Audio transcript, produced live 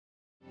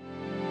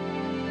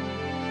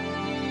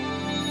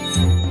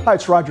Hi,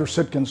 it's Roger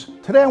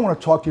Sitkins. Today I want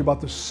to talk to you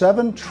about the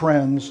 7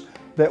 trends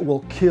that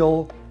will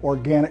kill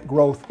organic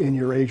growth in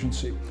your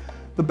agency.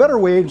 The Better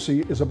Way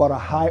Agency is about a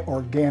high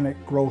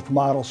organic growth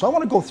model. So I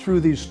want to go through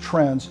these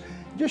trends,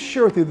 just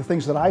share with you the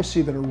things that I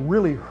see that are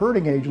really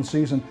hurting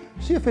agencies and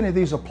see if any of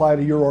these apply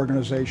to your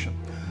organization.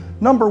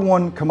 Number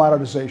 1,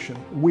 commoditization.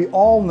 We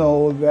all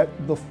know that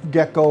the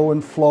Gecko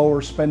and Flo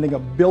are spending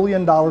 $1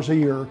 billion a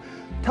year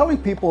telling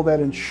people that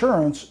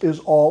insurance is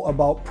all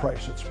about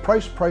price. It's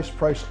price, price,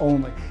 price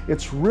only.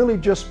 It's really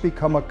just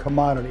become a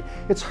commodity.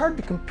 It's hard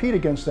to compete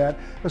against that,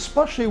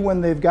 especially when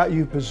they've got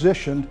you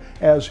positioned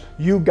as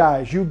you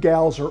guys, you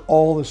gals are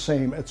all the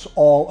same. It's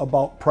all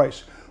about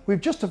price. We've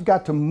just have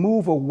got to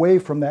move away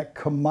from that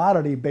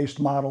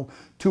commodity-based model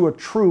to a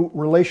true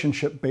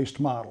relationship-based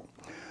model.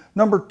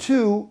 Number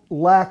 2,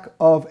 lack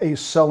of a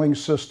selling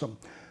system.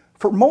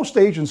 For most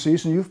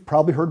agencies, and you've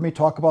probably heard me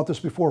talk about this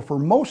before, for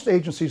most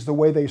agencies, the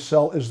way they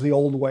sell is the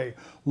old way.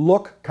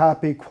 Look,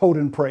 copy, quote,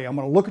 and pray. I'm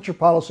going to look at your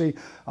policy,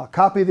 I'll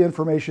copy the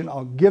information,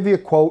 I'll give you a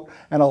quote,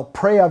 and I'll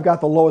pray I've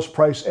got the lowest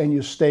price and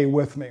you stay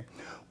with me.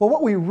 Well,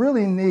 what we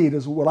really need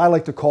is what I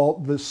like to call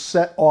the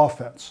set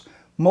offense.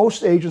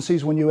 Most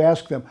agencies, when you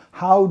ask them,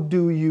 how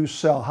do you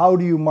sell? How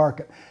do you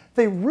market?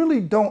 They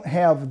really don't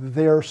have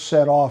their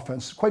set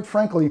offense. Quite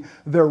frankly,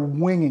 they're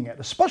winging it,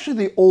 especially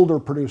the older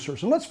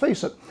producers. And let's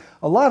face it,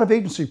 a lot of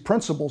agency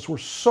principals were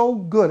so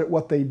good at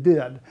what they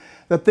did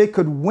that they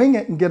could wing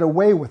it and get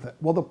away with it.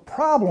 Well, the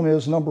problem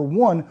is, number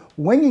 1,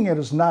 winging it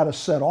is not a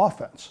set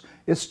offense.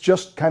 It's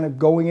just kind of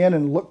going in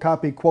and look,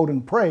 copy, quote,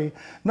 and pray.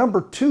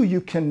 Number 2,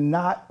 you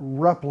cannot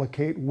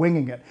replicate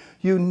winging it.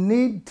 You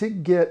need to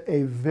get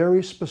a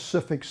very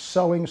specific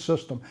selling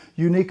system,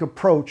 unique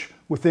approach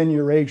within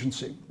your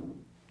agency.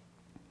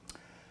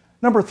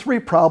 Number 3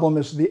 problem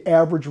is the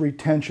average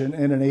retention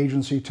in an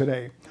agency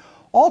today.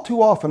 All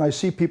too often I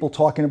see people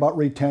talking about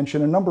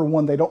retention, and number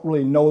 1, they don't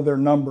really know their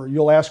number.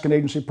 You'll ask an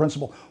agency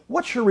principal,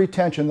 what's your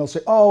retention? They'll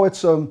say, oh,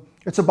 it's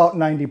about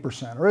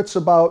 90%, or it's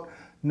about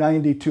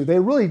 92. They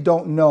really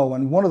don't know,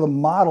 and one of the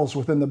models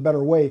within the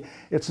Better Way,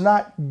 it's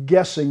not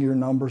guessing your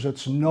numbers,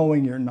 it's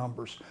knowing your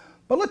numbers.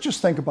 But let's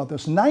just think about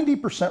this.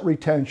 90%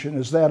 retention,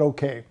 is that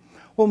okay?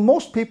 Well,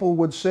 most people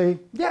would say,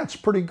 yeah, it's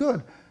pretty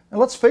good. And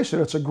let's face it,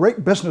 it's a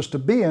great business to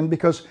be in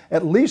because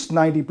at least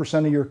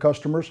 90% of your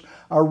customers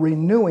are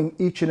renewing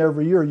each and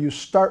every year. You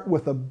start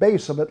with a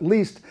base of at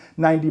least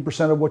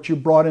 90% of what you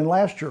brought in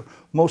last year.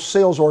 Most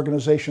sales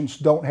organizations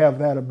don't have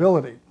that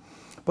ability.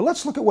 But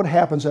let's look at what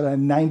happens at a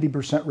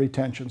 90%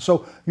 retention.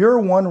 So year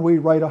 1, we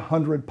write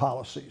 100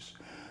 policies.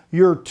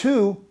 Year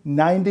 2,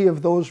 90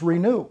 of those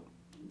renew.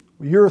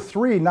 Year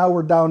 3, now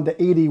we're down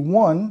to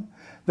 81.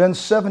 Then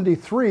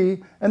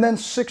 73, and then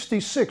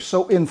 66.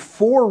 So in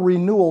 4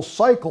 renewal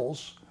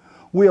cycles,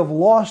 we have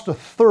lost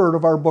 1/3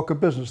 of our book of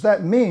business.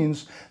 That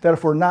means that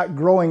if we're not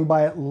growing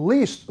by at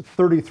least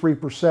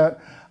 33%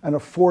 on a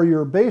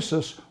 4-year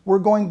basis, we're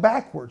going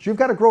backwards. You've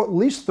got to grow at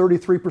least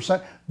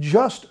 33%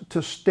 just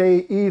to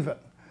stay even.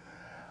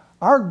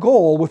 Our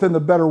goal within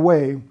the Better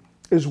Way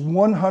is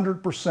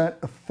 100%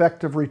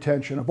 effective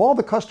retention. Of all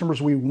the customers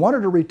we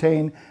wanted to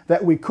retain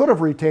that we could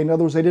have retained, in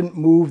other words, they didn't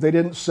move, they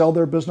didn't sell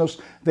their business,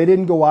 they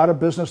didn't go out of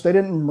business, they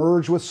didn't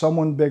merge with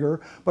someone bigger,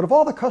 but of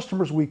all the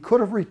customers we could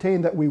have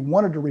retained that we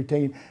wanted to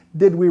retain,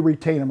 did we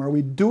retain them? Are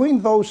we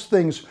doing those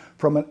things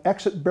from an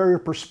exit barrier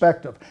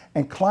perspective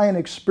and client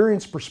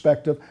experience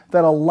perspective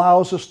that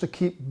allows us to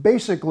keep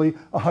basically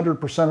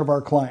 100% of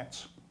our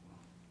clients?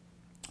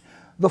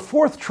 The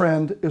 4th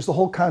trend is the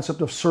whole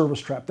concept of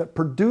service trap, that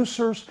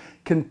producers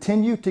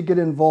continue to get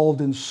involved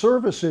in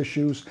service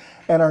issues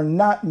and are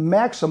not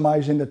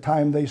maximizing the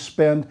time they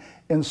spend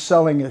in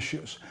selling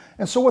issues.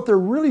 And so what they're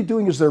really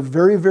doing is they're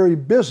very, very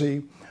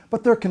busy,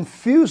 but they're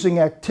confusing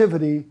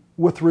activity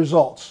with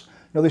results.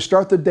 They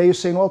start the day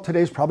saying, well,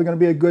 today's probably going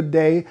to be a good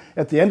day.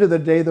 At the end of the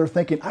day, they're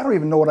thinking, I don't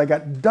even know what I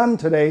got done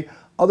today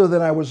other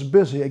than I was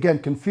busy. Again,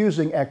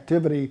 confusing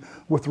activity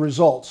with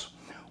results.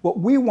 What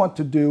we want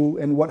to do,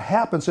 and what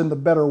happens in the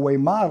Better Way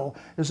model,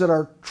 is that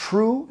our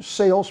true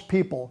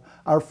salespeople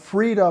are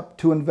freed up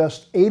to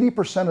invest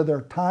 80% of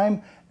their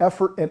time,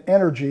 effort, and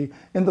energy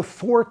in the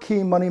 4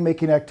 key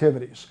money-making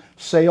activities.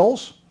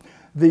 Sales,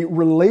 the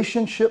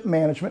relationship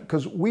management,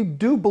 because we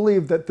do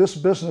believe that this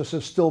business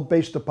is still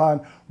based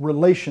upon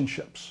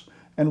relationships,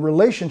 and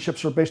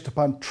relationships are based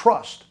upon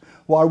trust.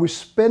 Well, are we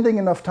spending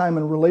enough time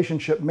in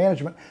relationship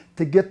management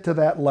to get to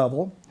that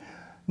level?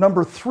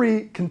 Number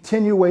 3,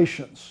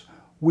 continuations.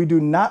 We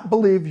do not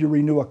believe you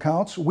renew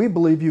accounts. We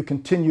believe you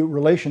continue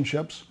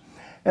relationships.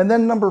 And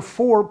then number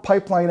 4,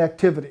 pipeline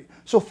activity.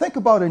 So think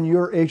about in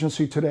your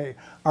agency today,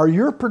 are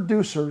your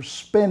producers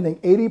spending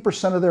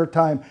 80% of their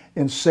time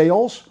in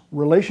sales,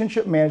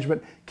 relationship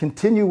management,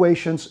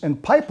 continuations, and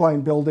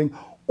pipeline building,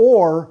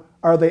 or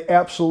are they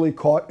absolutely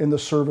caught in the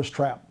service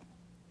trap?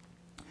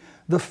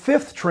 The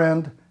 5th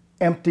trend,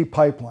 empty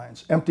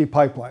pipelines, empty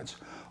pipelines.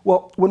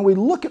 Well, when we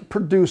look at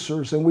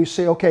producers and we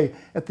say, okay,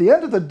 at the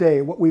end of the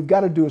day, what we've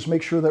got to do is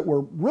make sure that we're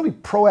really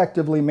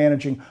proactively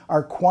managing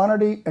our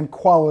quantity and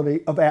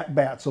quality of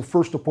at-bats, of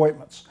first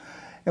appointments.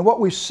 And what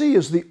we see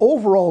is the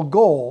overall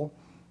goal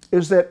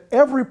is that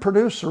every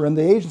producer in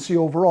the agency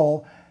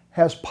overall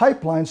has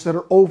pipelines that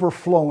are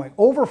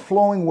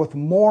overflowing with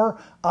more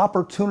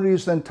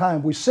opportunities than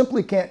time. We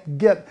simply can't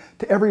get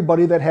to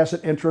everybody that has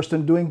an interest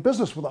in doing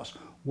business with us.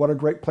 What a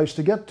great place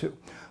to get to.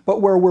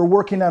 But where we're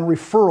working on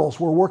referrals,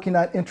 we're working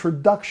on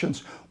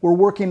introductions, we're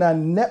working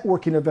on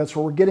networking events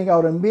where we're getting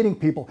out and meeting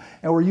people,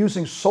 and we're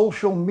using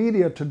social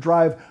media to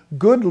drive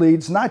good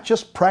leads, not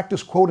just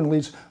practice quoting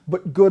leads,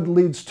 but good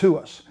leads to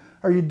us.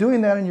 Are you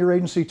doing that in your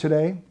agency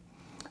today?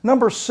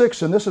 Number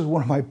 6, and this is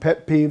one of my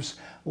pet peeves,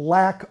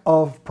 lack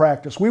of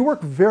practice. We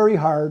work very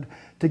hard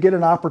to get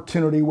an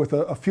opportunity with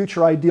a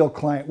future ideal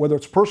client, whether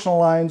it's personal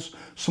lines,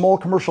 small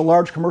commercial,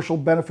 large commercial,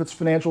 benefits,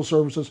 financial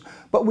services,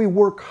 but we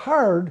work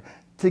hard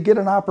to get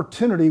an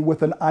opportunity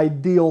with an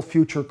ideal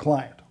future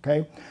client,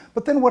 okay?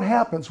 But then what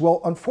happens?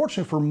 Well,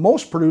 unfortunately for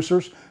most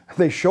producers,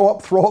 they show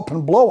up, throw up,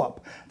 and blow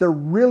up. They're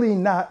really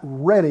not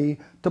ready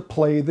to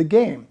play the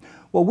game.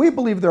 Well, we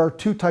believe there are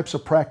 2 types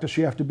of practice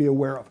you have to be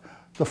aware of.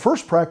 The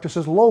first practice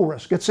is low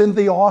risk. It's in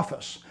the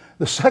office.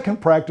 The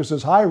second practice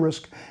is high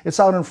risk. It's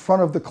out in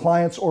front of the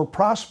clients or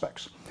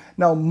prospects.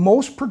 Now,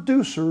 most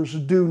producers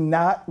do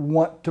not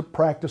want to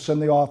practice in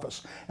the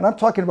office. And I'm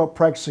talking about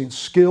practicing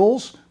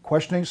skills,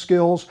 questioning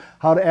skills,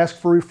 how to ask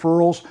for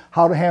referrals,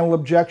 how to handle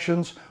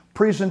objections,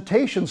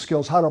 presentation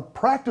skills, how to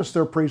practice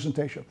their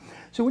presentation.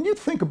 So when you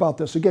think about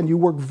this, again, you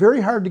work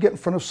very hard to get in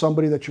front of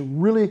somebody that you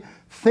really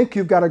think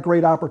you've got a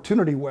great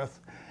opportunity with.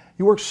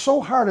 You work so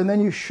hard and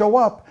then you show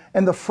up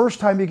and the first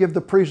time you give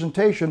the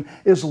presentation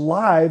is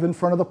live in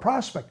front of the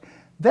prospect.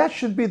 That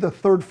should be the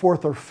 3rd,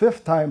 4th, or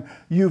 5th time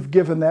you've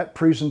given that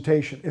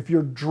presentation if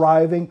you're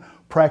driving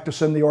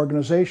practice in the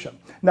organization.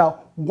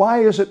 Now, why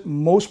is it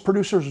most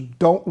producers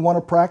don't want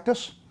to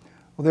practice?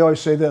 Well, they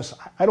always say this,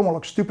 I don't want to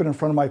look stupid in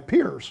front of my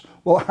peers.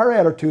 Well, our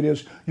attitude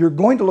is you're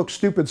going to look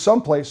stupid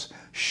someplace.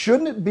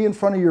 Shouldn't it be in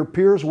front of your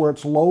peers where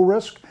it's low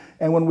risk?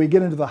 And when we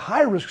get into the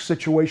high risk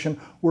situation,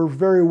 we're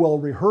very well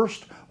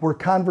rehearsed, we're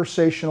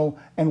conversational,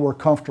 and we're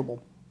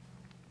comfortable.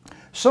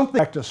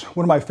 Practice,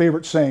 one of my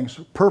favorite sayings,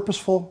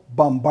 purposeful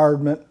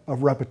bombardment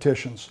of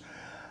repetitions.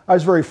 I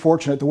was very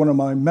fortunate that one of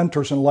my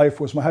mentors in life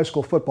was my high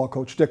school football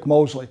coach, Dick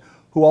Mosley,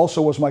 who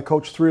also was my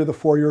coach 3 of the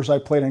 4 years I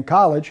played in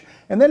college.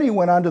 And then he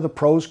went on to the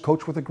pros,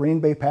 coached with the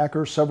Green Bay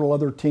Packers, several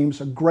other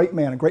teams, a great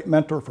man, a great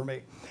mentor for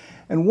me.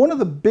 And one of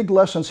the big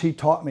lessons he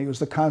taught me was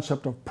the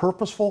concept of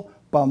purposeful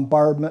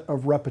bombardment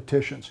of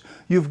repetitions.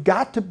 You've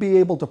got to be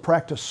able to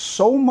practice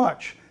so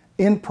much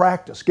in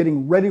practice,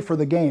 getting ready for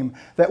the game,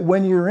 that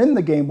when you're in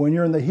the game, when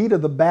you're in the heat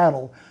of the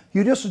battle,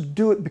 you just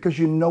do it because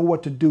you know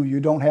what to do.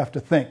 You don't have to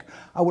think.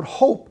 I would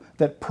hope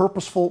that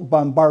purposeful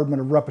bombardment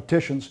of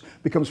repetitions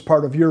becomes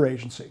part of your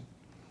agency.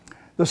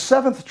 The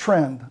 7th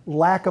trend,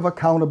 lack of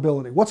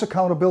accountability. What's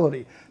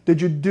accountability?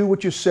 Did you do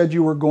what you said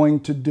you were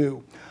going to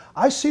do?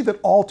 I see that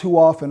all too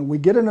often we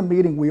get in a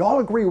meeting, we all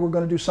agree we're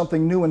going to do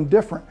something new and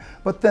different,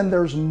 but then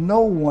there's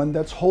no one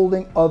that's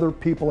holding other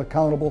people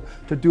accountable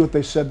to do what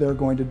they said they're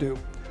going to do.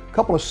 A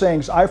couple of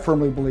sayings I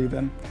firmly believe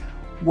in.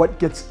 What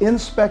gets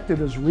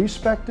inspected is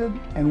respected,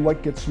 and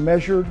what gets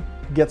measured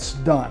gets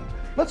done.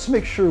 Let's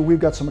make sure we've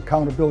got some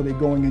accountability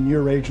going in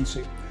your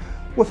agency.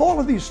 With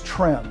all of these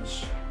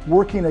trends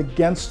working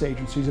against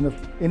agencies, and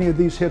if any of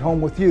these hit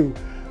home with you,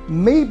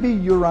 maybe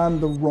you're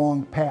on the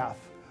wrong path.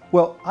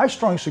 Well, I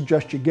strongly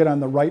suggest you get on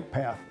the right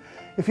path.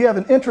 If you have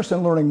an interest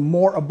in learning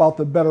more about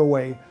the better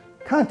way,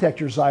 contact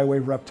your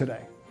Xywave rep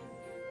today.